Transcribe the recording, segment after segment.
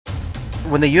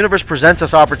when the universe presents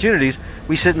us opportunities,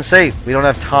 we sit and say, we don't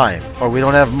have time, or we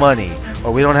don't have money,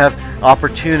 or we don't have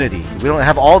opportunity. We don't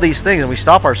have all these things, and we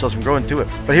stop ourselves from growing to it.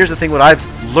 But here's the thing, what I've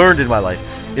learned in my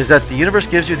life is that the universe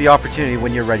gives you the opportunity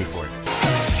when you're ready for it.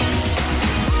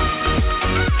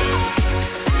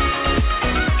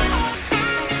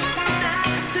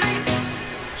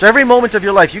 So every moment of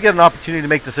your life, you get an opportunity to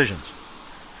make decisions.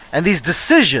 And these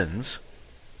decisions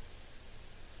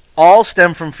all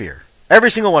stem from fear. Every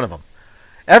single one of them.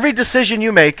 Every decision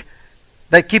you make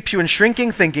that keeps you in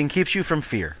shrinking thinking keeps you from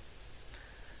fear.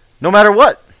 No matter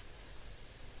what.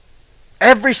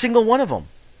 Every single one of them.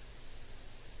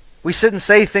 We sit and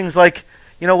say things like,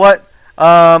 you know what?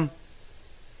 I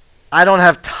don't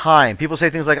have time. People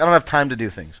say things like, I don't have time to do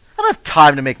things. I don't have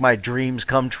time to make my dreams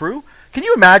come true. Can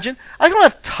you imagine? I don't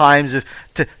have time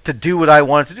to do what I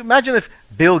want to do. Imagine if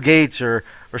Bill Gates or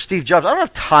Steve Jobs, I don't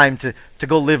have time to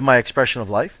go live my expression of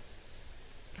life.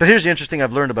 But here's the interesting thing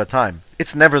I've learned about time.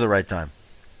 It's never the right time.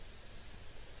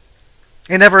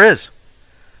 It never is.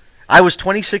 I was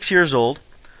 26 years old.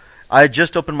 I had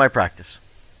just opened my practice.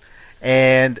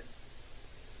 And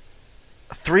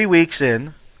 3 weeks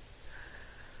in,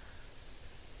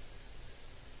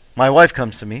 my wife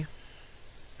comes to me.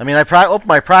 I mean, I opened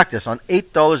my practice on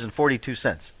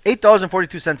 $8.42.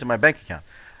 $8.42 in my bank account.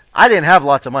 I didn't have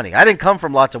lots of money. I didn't come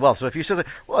from lots of wealth. So if you say,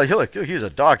 well, he's a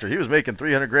doctor. He was making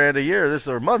 $300,000 a year this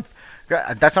or a month.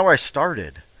 That's not where I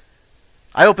started.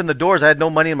 I opened the doors. I had no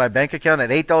money in my bank account. I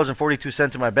had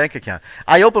 $8.42 in my bank account.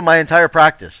 I opened my entire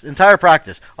practice on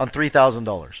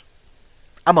 $3,000.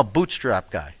 I'm a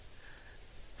bootstrap guy.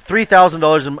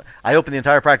 $3,000, I opened the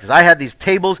entire practice. I had these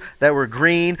tables that were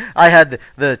green. I had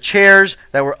the chairs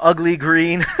that were ugly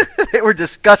green. They were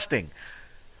disgusting.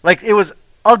 Like, it was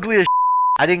ugly as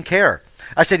I didn't care.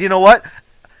 I said, you know what?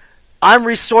 I'm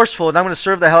resourceful, and I'm going to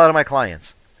serve the hell out of my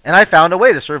clients. And I found a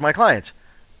way to serve my clients.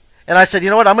 And I said, you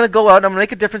know what? I'm going to go out and I'm going to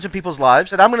make a difference in people's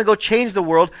lives, and I'm going to go change the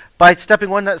world by stepping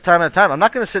one time at a time. I'm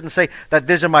not going to sit and say that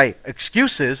these are my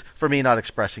excuses for me not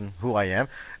expressing who I am.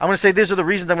 I'm going to say these are the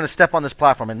reasons I'm going to step on this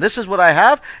platform, and this is what I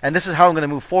have, and this is how I'm going to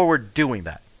move forward doing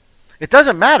that. It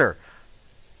doesn't matter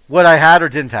what I had or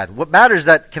didn't have. What matters is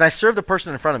that can I serve the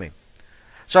person in front of me?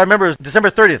 So I remember it was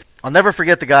December 30th. I'll never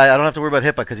forget the guy. I don't have to worry about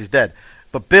HIPAA because he's dead.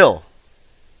 But Bill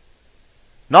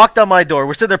knocked on my door.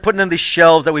 We're sitting there putting in these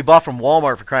shelves that we bought from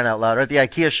Walmart, for crying out loud, right? The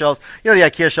IKEA shelves. You know the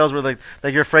IKEA shelves where like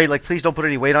you're afraid, like, please don't put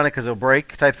any weight on it because it'll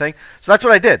break type thing. So that's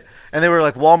what I did. And they were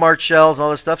like Walmart shelves and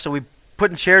all this stuff. So we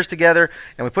putting chairs together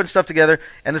and we putting stuff together.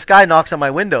 And this guy knocks on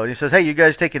my window and he says, hey, you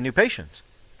guys taking new patients?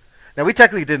 Now, we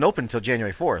technically didn't open until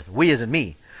January 4th. We, as in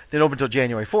me, didn't open until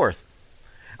January 4th.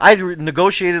 I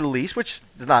negotiated a lease, which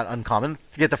is not uncommon,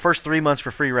 to get the first 3 months for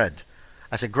free rent.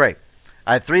 I said, great.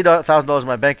 I had $3,000 in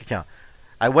my bank account.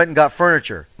 I went and got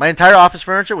furniture. My entire office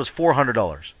furniture was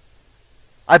 $400.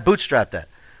 I bootstrapped that.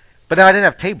 But now I didn't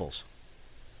have tables.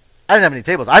 I didn't have any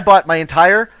tables. I bought my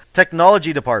entire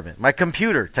technology department, my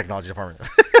computer technology department.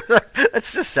 That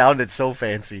just sounded so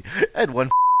fancy. I had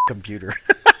one computer.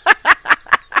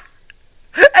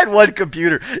 I had one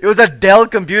computer. It was a Dell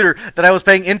computer that I was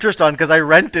paying interest on because I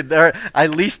rented there. I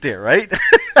leased it, right?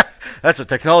 That's a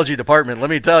technology department, let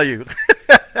me tell you.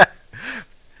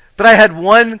 But I had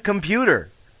one computer.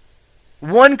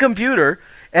 One computer,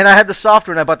 and I had the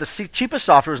software, and I bought the cheapest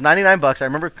software. It was $99. I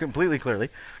remember completely clearly.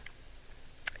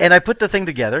 And I put the thing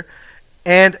together,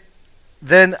 and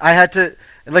then I had to,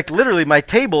 like, literally my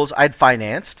tables I'd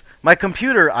financed. My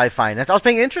computer I financed. I was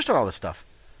paying interest on all this stuff.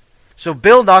 So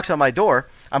Bill knocks on my door.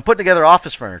 I'm putting together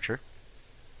office furniture.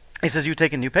 He says, you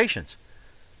taking new patients?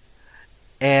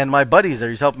 And my buddy's there.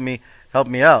 He's helping me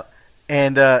out.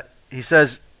 And he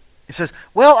says,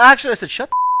 well, actually, I said, shut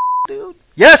the dude.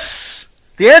 Yes!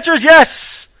 The answer is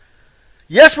yes!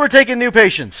 Yes, we're taking new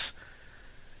patients.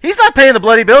 He's not paying the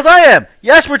bloody bills. I am.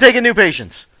 Yes, we're taking new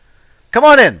patients. Come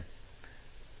on in.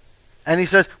 And he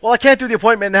says, well, I can't do the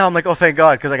appointment now. I'm like, oh, thank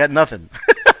God, because I got nothing.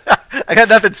 I got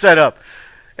nothing set up.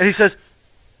 And he says,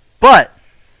 but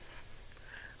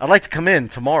I'd like to come in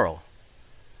tomorrow.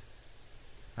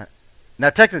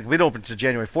 Now, technically, we don't open until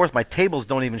January 4th. My tables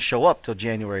don't even show up till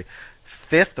January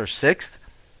 5th or 6th.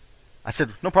 I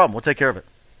said, no problem. We'll take care of it.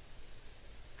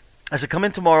 I said, come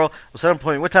in tomorrow. We'll set up an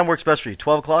appointment. What time works best for you,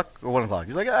 12 o'clock or 1 o'clock?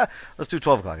 He's like, let's do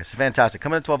 12 o'clock. I said, fantastic.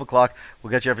 Come in at 12 o'clock.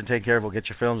 We'll get you everything taken care of. We'll get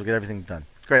your films. We'll get everything done.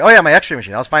 It's great. Oh, yeah, my x-ray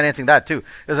machine. I was financing that, too.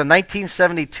 It was a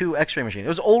 1972 x-ray machine. It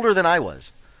was older than I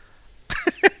was.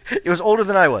 It was older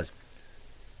than I was.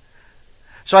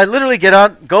 So I literally get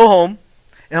on, go home,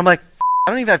 and I'm like,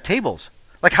 I don't even have tables.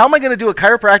 Like, how am I going to do a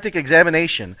chiropractic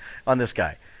examination on this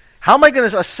guy? How am I going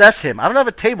to assess him? I don't have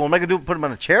a table. Am I going to put him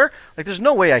on a chair? Like, there's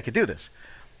no way I could do this.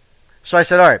 So I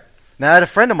said, all right, Now, I had a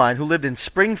friend of mine who lived in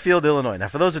Springfield, Illinois. Now,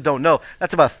 for those that don't know,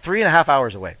 that's about 3.5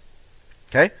 hours away.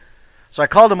 Okay? So I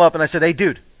called him up and I said, hey,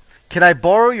 dude, can I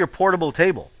borrow your portable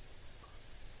table?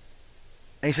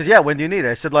 And he says, yeah, when do you need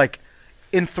it? I said, like,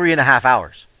 in 3.5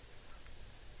 hours.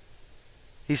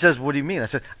 He says, what do you mean? I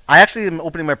said, I actually am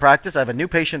opening my practice. I have a new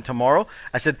patient tomorrow.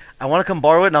 I said, I want to come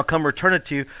borrow it, and I'll come return it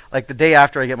to you like the day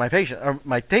after I get my patient, or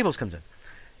my tables comes in.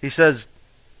 He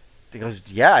goes,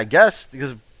 yeah, I guess. He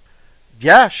goes,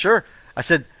 yeah, sure. I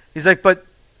said, he's like, but,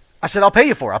 I said, I'll pay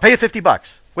you for it. I'll pay you $50.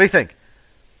 What do you think?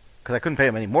 Because I couldn't pay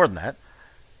him any more than that.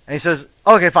 And he says,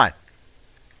 okay, fine.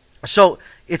 So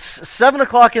it's 7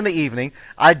 o'clock in the evening.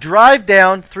 I drive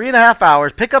down 3.5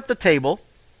 hours, pick up the table.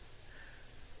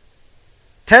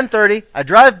 10:30, I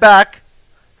drive back.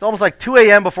 It's almost like 2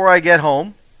 a.m. before I get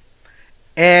home.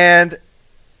 And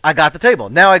I got the table.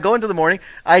 Now I go into the morning.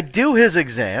 I do his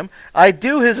exam. I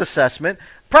do his assessment.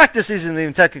 Practice isn't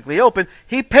even technically open.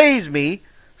 He pays me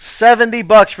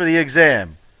 $70 for the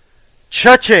exam.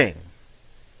 Cha-ching.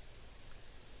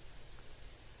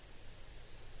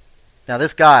 Now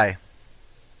this guy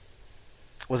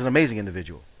was an amazing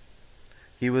individual.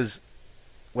 He was,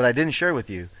 what I didn't share with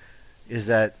you is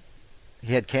that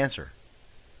he had cancer.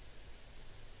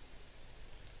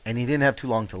 And he didn't have too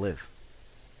long to live.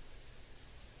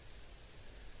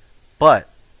 But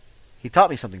he taught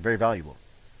me something very valuable.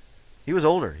 He was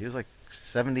older. He was like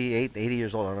 78, 80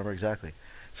 years old. I don't remember exactly.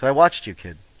 So I watched you,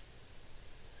 kid.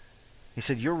 He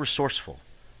said, you're resourceful.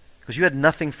 Because you had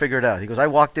nothing figured out. He goes, I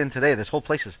walked in today. This whole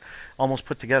place is almost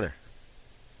put together.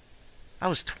 I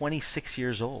was 26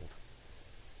 years old.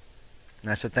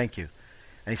 And I said, thank you.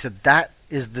 And he said, that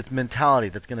is the mentality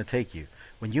that's going to take you.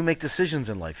 When you make decisions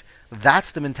in life,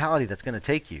 that's the mentality that's going to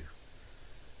take you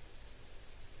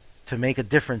to make a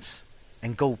difference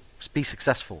and go be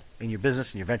successful in your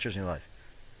business and your ventures in your life.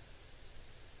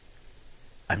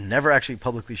 I've never actually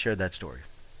publicly shared that story,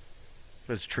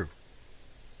 but it's true.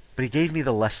 But he gave me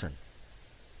the lesson.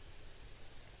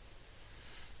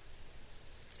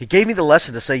 He gave me the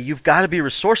lesson to say, you've got to be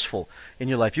resourceful in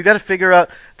your life. You've got to figure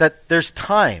out that there's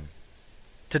time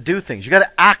to do things. You got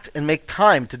to act and make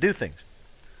time to do things.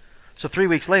 So 3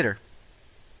 weeks later,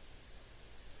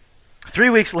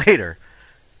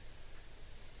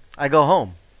 I go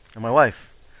home, and my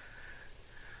wife,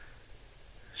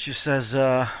 she says,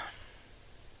 I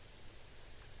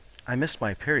missed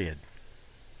my period.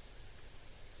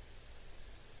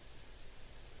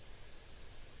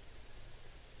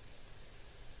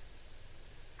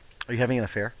 Are you having an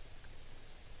affair?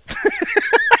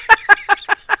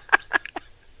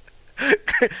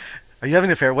 Are you having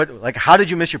an affair? What? Like, how did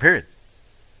you miss your period?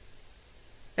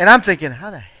 And I'm thinking, how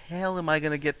the hell am I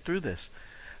going to get through this?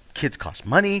 Kids cost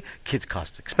money. Kids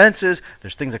cost expenses.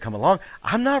 There's things that come along.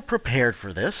 I'm not prepared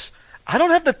for this. I don't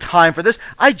have the time for this.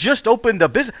 I just opened a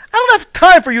business. I don't have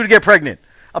time for you to get pregnant.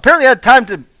 Apparently I had time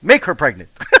to make her pregnant.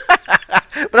 But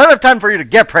I don't have time for you to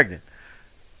get pregnant.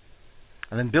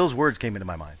 And then Bill's words came into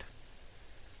my mind.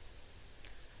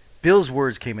 Bill's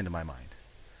words came into my mind.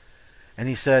 And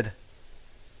he said,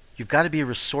 you've got to be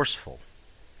resourceful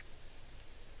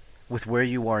with where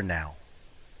you are now.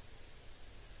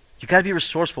 You've got to be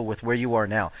resourceful with where you are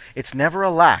now. It's never a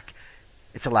lack.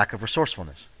 It's a lack of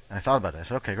resourcefulness. And I thought about it. I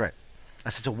said, okay, great. I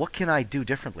said, so what can I do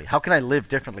differently? How can I live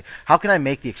differently? How can I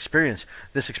make this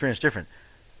experience different?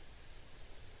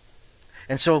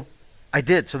 And so I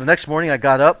did. So the next morning I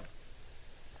got up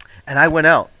and I went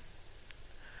out.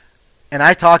 And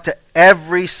I talked to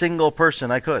every single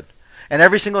person I could. And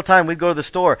every single time we'd go to the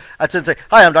store, I'd say,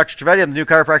 hi, I'm Dr. Trivedi. I'm the new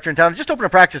chiropractor in town. Just open a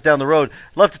practice down the road.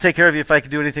 Love to take care of you. If I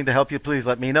could do anything to help you, please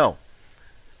let me know.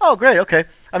 Oh, great. Okay.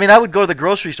 I mean, I would go to the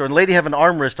grocery store and the lady have an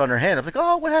armrest on her hand. I'm like,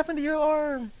 oh, what happened to your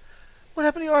arm? What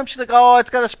happened to your arm? She's like, oh, it's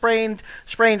got a sprained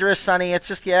wrist, Sonny. It's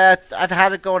just, I've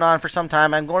had it going on for some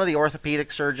time. I'm going to the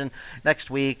orthopedic surgeon next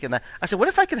week. And I said, what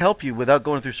if I could help you without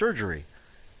going through surgery?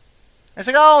 And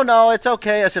she's like, oh, no, it's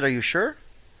okay. I said, are you sure?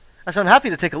 I said, I'm happy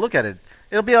to take a look at it.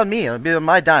 It'll be on me. It'll be on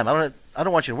my dime. I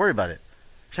don't want you to worry about it.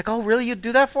 She's like, oh, really? You'd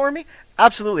do that for me?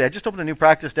 Absolutely. I just opened a new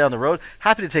practice down the road.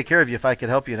 Happy to take care of you if I can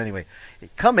help you in any way.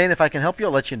 Come in. If I can help you,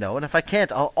 I'll let you know. And if I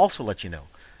can't, I'll also let you know.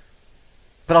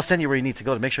 But I'll send you where you need to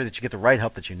go to make sure that you get the right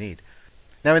help that you need.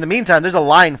 Now, in the meantime, there's a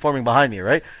line forming behind me,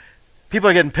 right? People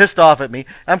are getting pissed off at me.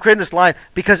 I'm creating this line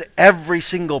because every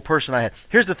single person I had.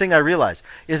 Here's the thing I realized,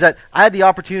 is that I had the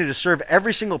opportunity to serve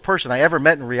every single person I ever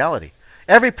met in reality.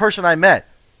 Every person I met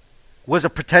was a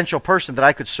potential person that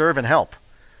I could serve and help.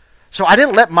 So I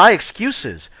didn't let my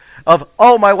excuses of,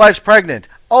 oh, my wife's pregnant.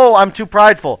 Oh, I'm too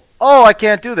prideful. Oh, I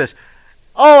can't do this.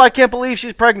 Oh, I can't believe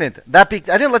she's pregnant. I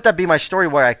didn't let that be my story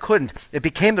why I couldn't. It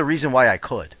became the reason why I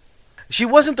could. She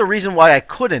wasn't the reason why I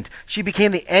couldn't. She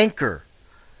became the anchor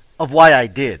of why I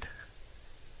did.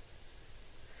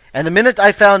 And the minute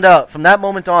I found out, from that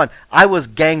moment on, I was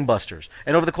gangbusters.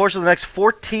 And over the course of the next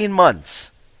 14 months,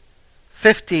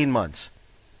 15 months,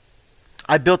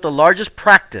 I built the largest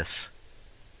practice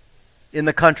in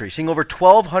the country, seeing over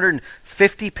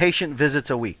 1,250 patient visits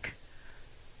a week.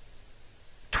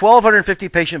 1,250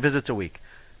 patient visits a week.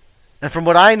 And from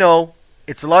what I know,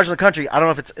 it's the largest in the country. I don't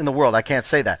know if it's in the world. I can't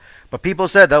say that. But people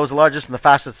said that was the largest and the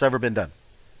fastest that's ever been done.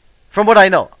 From what I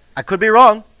know. I could be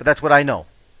wrong, but that's what I know.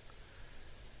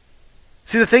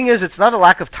 See, the thing is, it's not a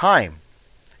lack of time.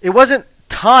 It wasn't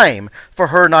time for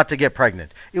her not to get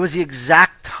pregnant. It was the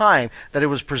exact time that it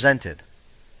was presented.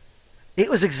 It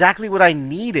was exactly what I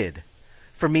needed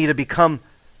for me to become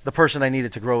the person I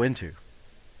needed to grow into.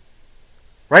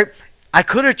 Right? I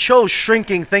could have chose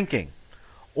shrinking thinking,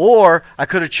 or I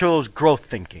could have chose growth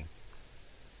thinking.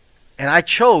 And I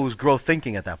chose growth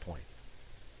thinking at that point.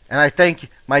 And I thank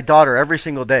my daughter every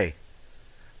single day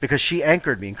because she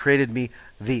anchored me and created me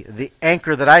the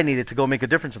anchor that I needed to go make a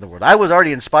difference in the world. I was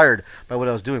already inspired by what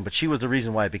I was doing, but she was the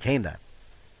reason why I became that.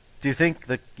 Do you think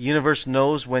the universe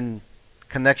knows when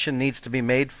connection needs to be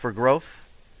made for growth?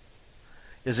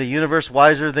 Is the universe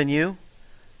wiser than you?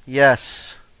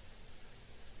 Yes.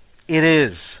 It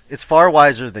is. It's far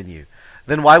wiser than you.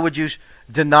 Then why would you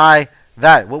deny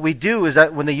that? What we do is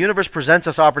that when the universe presents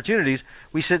us opportunities,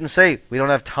 we sit and say, we don't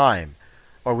have time,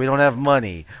 or we don't have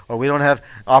money, or we don't have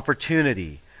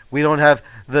opportunity, we don't have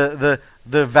the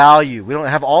value, we don't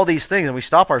have all these things, and we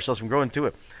stop ourselves from growing to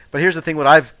it. But here's the thing, what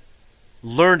I've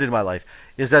learned in my life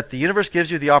is that the universe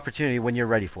gives you the opportunity when you're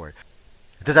ready for it.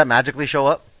 Does that magically show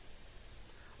up?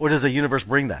 Or does the universe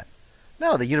bring that?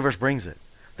 No, the universe brings it.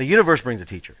 The universe brings a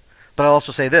teacher. But I'll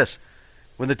also say this,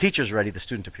 when the teacher's ready, the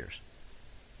student appears.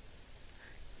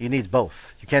 You need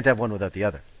both. You can't have one without the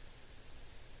other.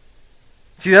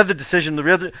 See, the other decision,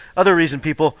 the other reason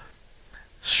people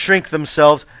shrink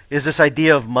themselves is this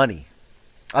idea of money.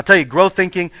 I'll tell you, growth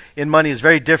thinking in money is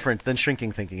very different than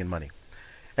shrinking thinking in money.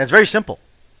 And it's very simple.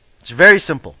 It's very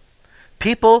simple.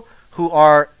 People who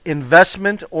are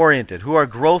investment oriented, who are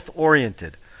growth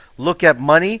oriented, look at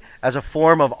money as a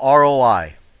form of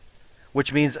ROI,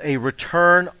 which means a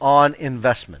return on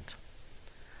investment.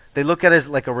 They look at it as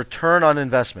like a return on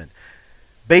investment.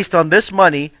 Based on this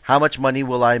money, how much money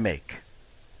will I make?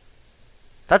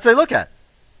 That's what they look at.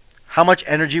 How much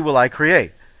energy will I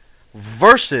create?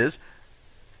 Versus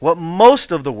what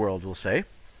most of the world will say.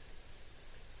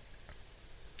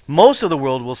 Most of the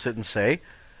world will sit and say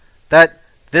that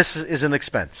this is an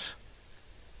expense.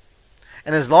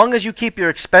 And as long as you keep your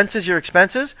expenses,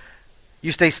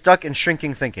 you stay stuck in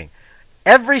shrinking thinking.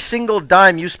 Every single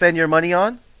dime you spend your money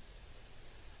on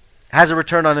has a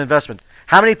return on investment.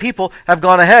 How many people have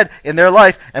gone ahead in their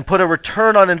life and put a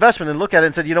return on investment and look at it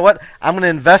and said, you know what, I'm going to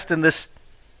invest in this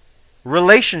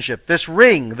relationship, this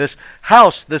ring, this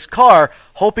house, this car,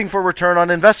 hoping for return on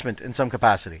investment in some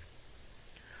capacity.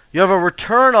 You have a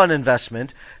return on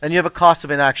investment and you have a cost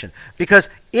of inaction. Because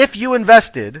if you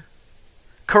invested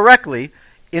correctly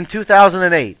in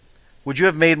 2008, would you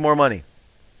have made more money?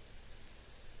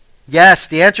 Yes,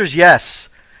 the answer is yes.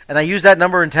 And I use that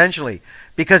number intentionally.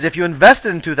 Because if you invested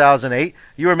in 2008,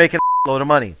 you were making a load of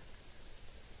money.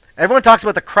 Everyone talks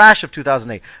about the crash of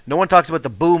 2008. No one talks about the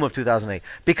boom of 2008.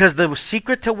 Because the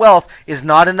secret to wealth is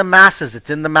not in the masses, it's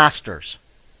in the masters.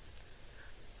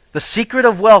 The secret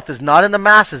of wealth is not in the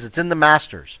masses, it's in the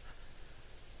masters.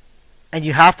 And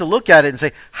you have to look at it and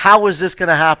say, how is this going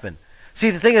to happen? See,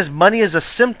 the thing is, money is a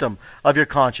symptom of your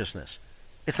consciousness.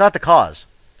 It's not the cause.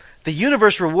 The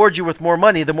universe rewards you with more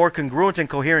money the more congruent and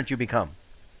coherent you become.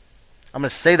 I'm going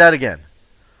to say that again.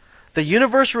 The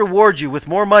universe rewards you with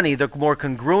more money the more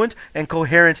congruent and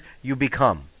coherent you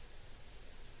become.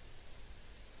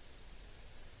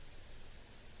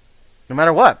 No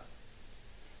matter what.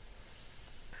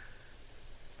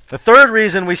 The third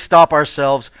reason we stop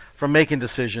ourselves from making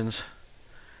decisions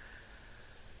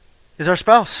is our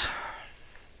spouse.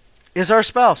 Is our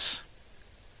spouse.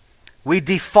 We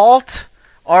default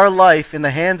our life in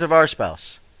the hands of our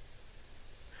spouse.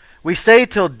 We say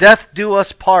till death do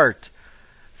us part,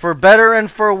 for better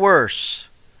and for worse,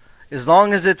 as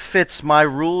long as it fits my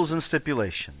rules and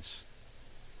stipulations.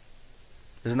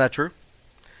 Isn't that true?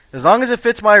 As long as it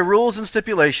fits my rules and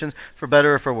stipulations, for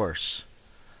better or for worse.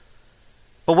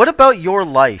 But what about your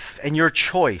life and your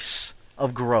choice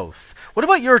of growth? What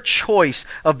about your choice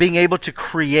of being able to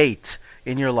create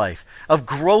in your life? Of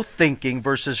growth thinking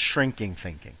versus shrinking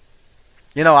thinking?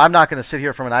 You know, I'm not going to sit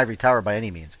here from an ivory tower by any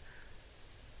means.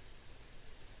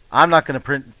 I'm not going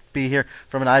to be here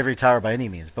from an ivory tower by any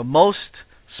means. But most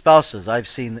spouses I've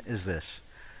seen is this.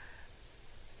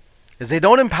 Is they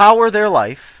don't empower their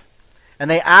life and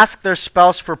they ask their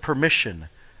spouse for permission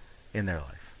in their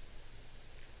life.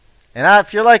 And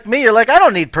if you're like me, you're like, I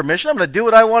don't need permission. I'm going to do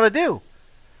what I want to do.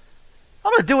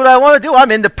 I'm going to do what I want to do.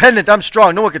 I'm independent. I'm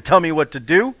strong. No one can tell me what to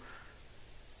do.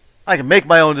 I can make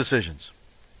my own decisions.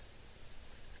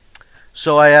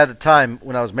 So I had a time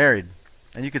when I was married,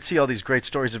 and you could see all these great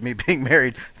stories of me being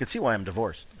married. You can see why I'm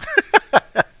divorced.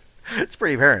 It's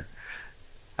pretty apparent.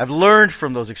 I've learned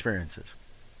from those experiences.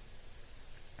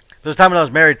 There was a time when I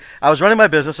was married, I was running my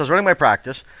business, I was running my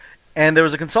practice, and there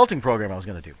was a consulting program I was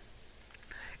going to do.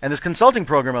 And this consulting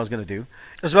program I was going to do,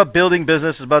 it was about building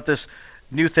business, it was about this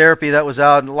new therapy that was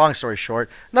out, and long story short,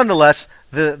 nonetheless,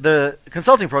 the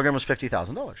consulting program was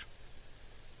 $50,000.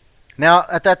 Now,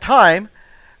 at that time,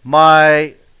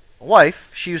 my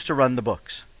wife, she used to run the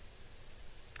books.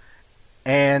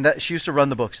 And she used to run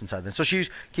the books inside them. So she used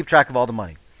to keep track of all the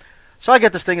money. So I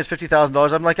get this thing, it's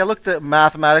 $50,000. I'm like, I looked at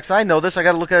mathematics, I know this, I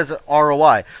got to look at it as an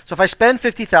ROI. So if I spend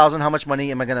 $50,000, how much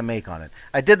money am I going to make on it?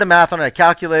 I did the math on it, I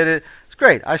calculated it. It's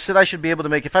great. I said I should be able to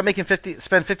make, if I'm making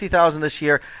spend $50,000 this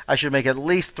year, I should make at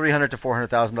least $300,000 to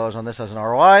 $400,000 on this as an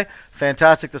ROI.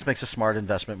 Fantastic, this makes a smart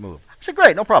investment move. I said,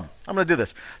 great, no problem. I'm going to do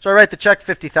this. So I write the check,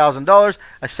 $50,000.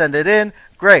 I send it in.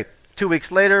 Great. 2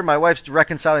 weeks later, my wife's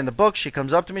reconciling the books. She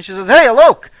comes up to me. She says, hey,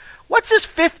 Alok, what's this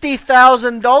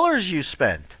 $50,000 you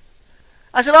spent?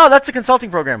 I said, oh, that's a consulting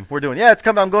program we're doing. Yeah, it's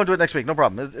coming. I'm going to it next week. No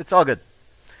problem. It's all good.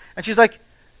 And she's like,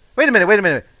 wait a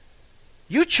minute.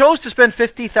 You chose to spend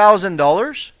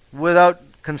 $50,000 without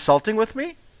consulting with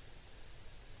me?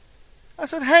 I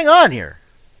said, hang on here.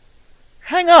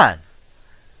 Hang on.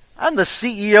 I'm the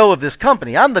CEO of this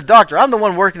company. I'm the doctor. I'm the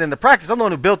one working in the practice. I'm the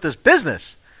one who built this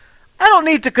business. I don't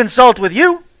need to consult with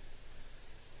you.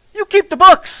 You keep the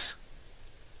books.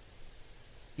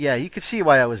 Yeah, you could see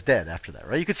why I was dead after that,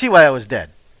 right? You could see why I was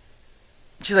dead.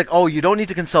 She's like, oh, you don't need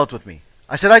to consult with me.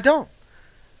 I said, I don't.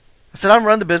 I said, I'm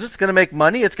running the business. It's going to make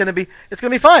money. It's going to be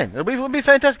fine. It'll be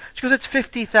fantastic. She goes, it's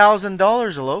 $50,000,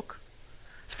 Alok.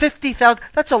 It's $50,000.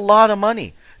 That's a lot of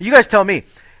money. You guys tell me,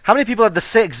 how many people have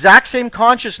the exact same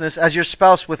consciousness as your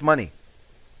spouse with money?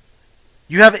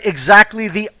 You have exactly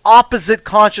the opposite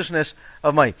consciousness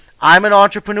of money. I'm an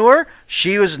entrepreneur.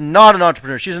 She was not an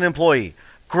entrepreneur. She's an employee.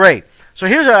 Great. So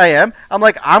here's where I am. I'm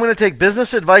like, I'm going to take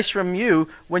business advice from you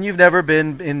when you've never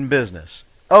been in business.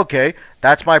 Okay,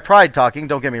 that's my pride talking.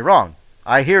 Don't get me wrong.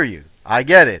 I hear you. I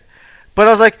get it. But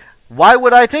I was like, why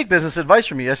would I take business advice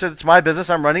from you? I said, it's my business.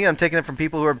 I'm running it. I'm taking it from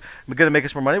people who are going to make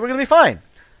us more money. We're going to be fine.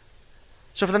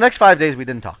 So for the next 5 days, we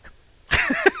didn't talk.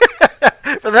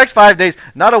 For the next 5 days,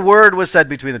 not a word was said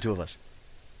between the two of us.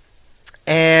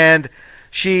 And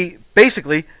she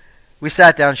basically, we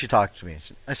sat down and she talked to me.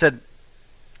 I said,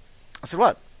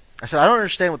 what? I said, I don't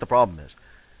understand what the problem is.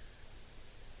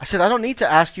 I said, I don't need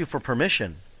to ask you for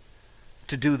permission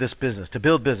to do this business, to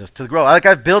build business, to grow. Like,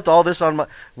 I've built all this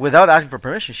without asking for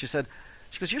permission. She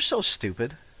goes, you're so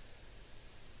stupid.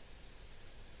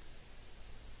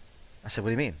 I said, what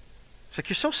do you mean? She's like,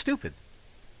 you're so stupid.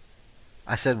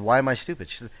 I said, why am I stupid?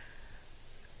 She said,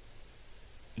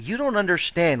 you don't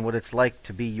understand what it's like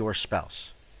to be your spouse.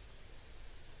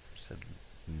 I said,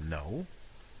 no.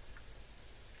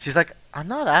 She's like, I'm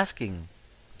not asking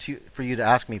for you to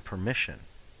ask me permission.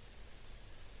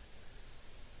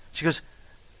 She goes,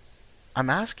 I'm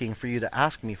asking for you to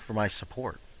ask me for my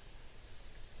support.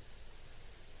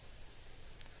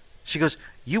 She goes,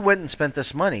 you went and spent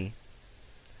this money.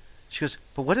 She goes,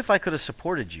 but what if I could have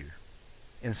supported you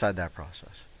inside that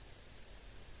process?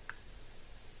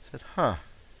 I said, huh.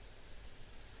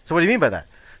 So what do you mean by that?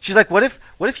 She's like, what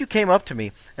if you came up to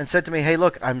me and said to me, hey,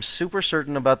 look, I'm super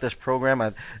certain about this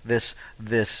program, this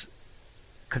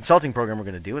consulting program we're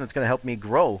going to do, and it's going to help me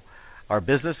grow our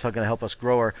business. It's going to help us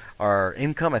grow our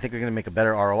income. I think we're going to make a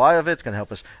better ROI of it. It's going to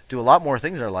help us do a lot more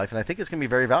things in our life, and I think it's going to be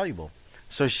very valuable.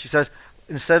 So she says,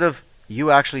 instead of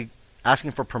you actually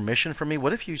asking for permission from me,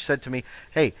 what if you said to me,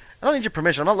 hey, I don't need your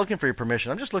permission. I'm not looking for your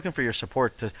permission. I'm just looking for your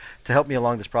support to help me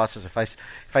along this process.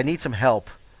 If I need some help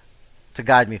to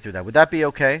guide me through that, would that be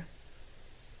okay? I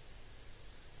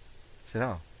said,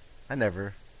 oh, I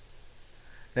never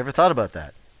thought about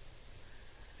that.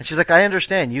 And she's like, I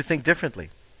understand. You think differently.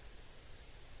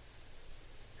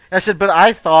 I said, but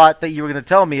I thought that you were going to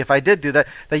tell me if I did do that,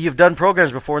 that you've done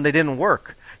programs before and they didn't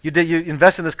work. You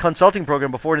invested in this consulting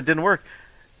program before and it didn't work.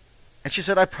 And she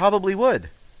said, I probably would.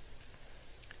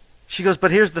 She goes,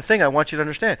 but here's the thing I want you to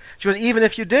understand. She goes, even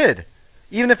if you did,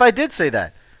 even if I did say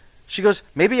that, she goes,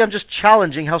 maybe I'm just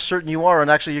challenging how certain you are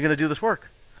and actually you're going to do this work.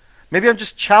 Maybe I'm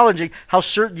just challenging how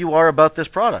certain you are about this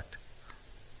product.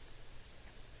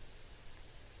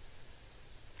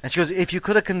 And she goes, if you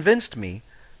could have convinced me,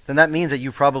 then that means that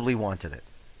you probably wanted it.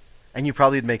 And you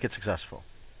probably would make it successful.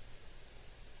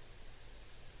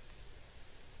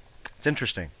 It's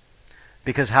interesting.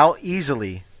 Because how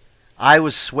easily I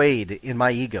was swayed in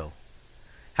my ego.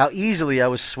 How easily I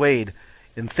was swayed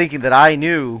in thinking that I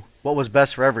knew what was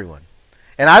best for everyone.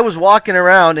 And I was walking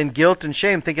around in guilt and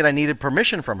shame thinking I needed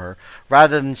permission from her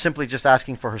rather than simply just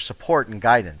asking for her support and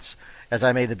guidance as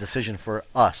I made the decision for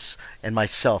us and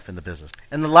myself in the business.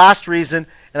 And the last reason,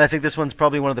 and I think this one's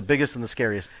probably one of the biggest and the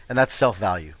scariest, and that's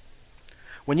self-value.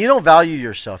 When you don't value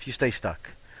yourself, you stay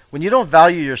stuck. When you don't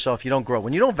value yourself, you don't grow.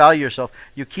 When you don't value yourself,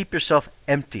 you keep yourself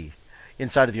empty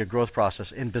inside of your growth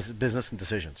process in business and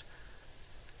decisions.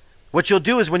 What you'll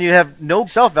do is when you have no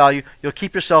self-value, you'll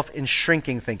keep yourself in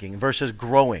shrinking thinking versus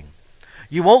growing.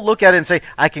 You won't look at it and say,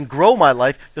 I can grow my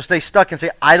life. You'll stay stuck and say,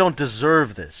 I don't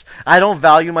deserve this. I don't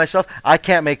value myself. I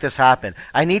can't make this happen.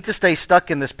 I need to stay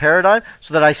stuck in this paradigm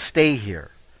so that I stay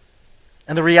here.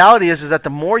 And the reality is that the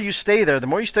more you stay there, the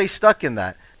more you stay stuck in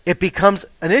that, it becomes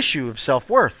an issue of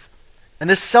self-worth. And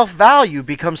this self-value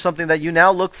becomes something that you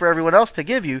now look for everyone else to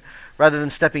give you rather than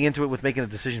stepping into it with making a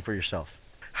decision for yourself.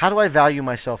 How do I value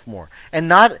myself more? And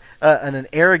not an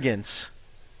arrogance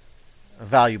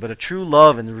value, but a true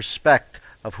love and respect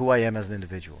of who I am as an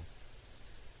individual.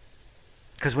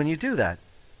 Because when you do that,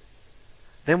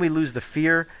 then we lose the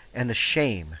fear and the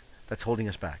shame that's holding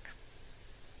us back.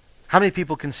 How many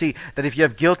people can see that if you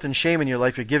have guilt and shame in your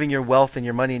life, you're giving your wealth and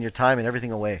your money and your time and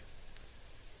everything away?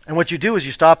 And what you do is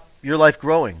you stop your life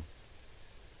growing.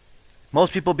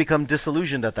 Most people become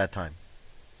disillusioned at that time.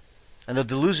 And they'll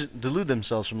delude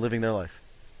themselves from living their life.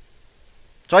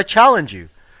 So I challenge you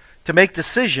to make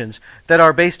decisions that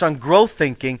are based on growth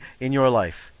thinking in your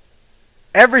life.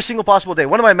 Every single possible day.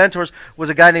 One of my mentors was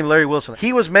a guy named Larry Wilson.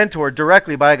 He was mentored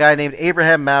directly by a guy named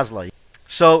Abraham Maslow.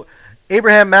 So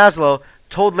Abraham Maslow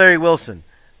told Larry Wilson,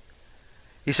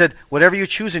 he said, whatever you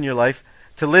choose in your life,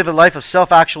 to live a life of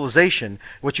self-actualization,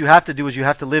 what you have to do is you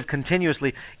have to live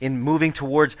continuously in moving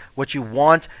towards what you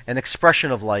want, an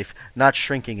expression of life, not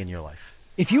shrinking in your life.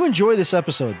 If you enjoy this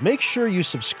episode, make sure you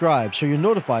subscribe so you're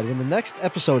notified when the next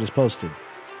episode is posted.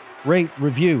 Rate,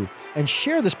 review, and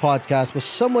share this podcast with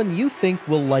someone you think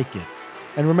will like it.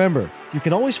 And remember, you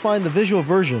can always find the visual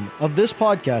version of this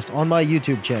podcast on my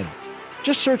YouTube channel.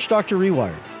 Just search Dr.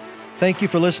 Rewire. Thank you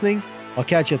for listening. I'll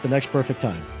catch you at the next perfect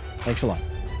time. Thanks a lot.